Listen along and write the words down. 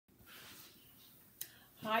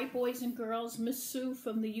Hi, boys and girls. Miss Sue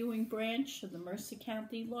from the Ewing branch of the Mercer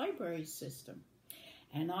County Library System.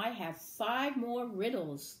 And I have 5 more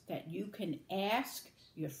riddles that you can ask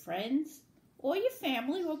your friends or your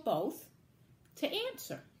family or both to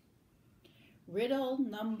answer. Riddle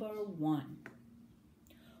number 1.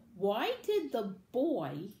 Why did the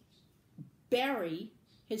boy bury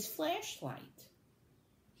his flashlight?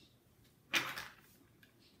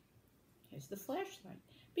 Here's the flashlight.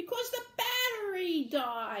 Because the battery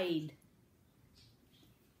died.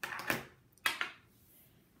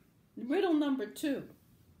 Riddle number 2.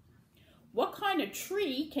 What kind of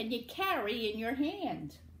tree can you carry in your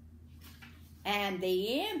hand? And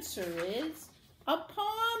the answer is a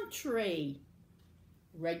palm tree.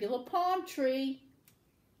 Regular palm tree.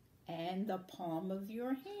 And the palm of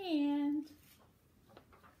your hand.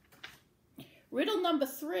 Riddle number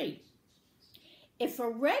 3. If a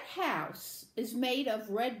red house is made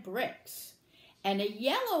of red bricks and a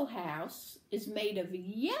yellow house is made of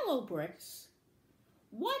yellow bricks,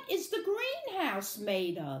 what is the greenhouse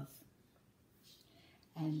made of?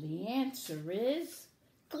 And the answer is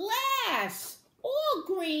glass. All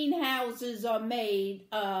greenhouses are made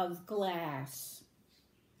of glass.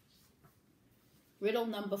 Riddle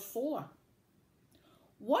number 4.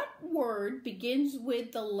 What word begins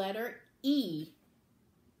with the letter E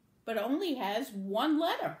but only has 1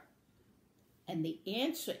 letter? And the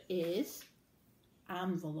answer is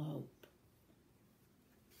envelope.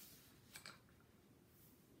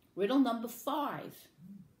 Riddle number 5.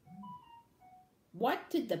 What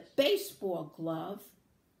did the baseball glove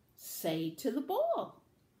say to the ball?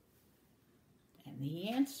 And the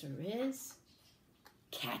answer is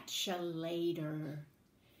catch you later.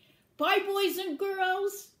 Bye, boys and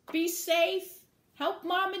girls. Be safe. Help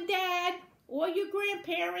mom and dad or your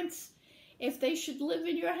grandparents if they should live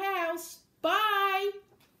in your house. Bye.